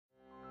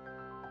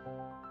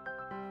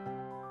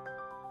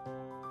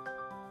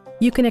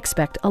You can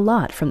expect a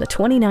lot from the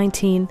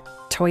 2019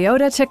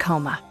 Toyota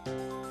Tacoma.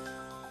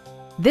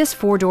 This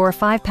 4-door,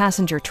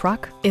 5-passenger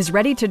truck is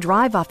ready to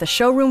drive off the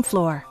showroom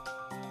floor.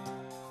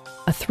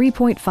 A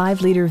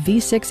 3.5-liter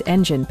V6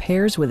 engine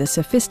pairs with a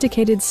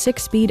sophisticated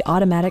 6-speed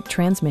automatic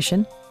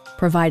transmission,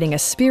 providing a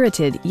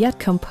spirited yet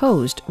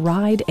composed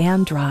ride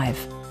and drive.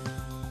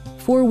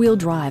 4-wheel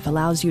drive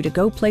allows you to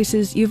go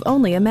places you've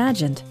only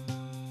imagined.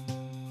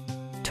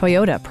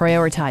 Toyota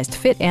prioritized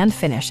fit and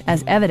finish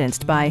as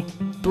evidenced by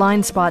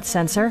blind spot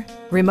sensor,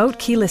 remote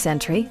keyless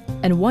entry,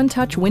 and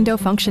one-touch window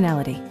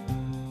functionality.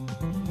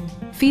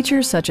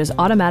 Features such as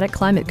automatic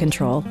climate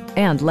control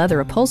and leather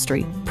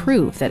upholstery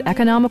prove that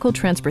economical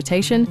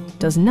transportation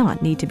does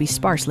not need to be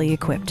sparsely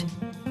equipped.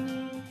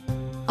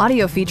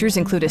 Audio features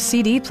include a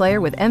CD player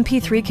with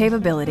MP3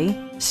 capability,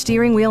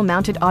 steering wheel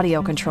mounted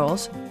audio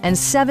controls, and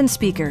 7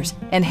 speakers,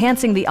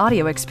 enhancing the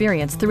audio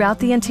experience throughout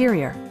the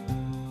interior.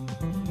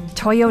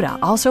 Toyota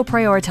also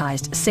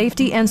prioritized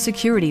safety and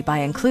security by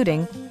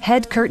including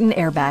head curtain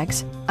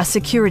airbags, a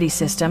security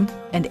system,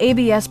 and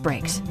ABS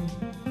brakes.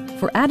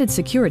 For added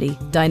security,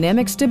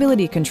 dynamic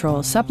stability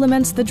control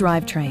supplements the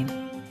drivetrain.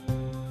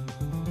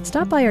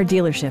 Stop by our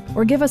dealership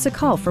or give us a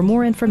call for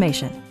more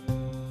information.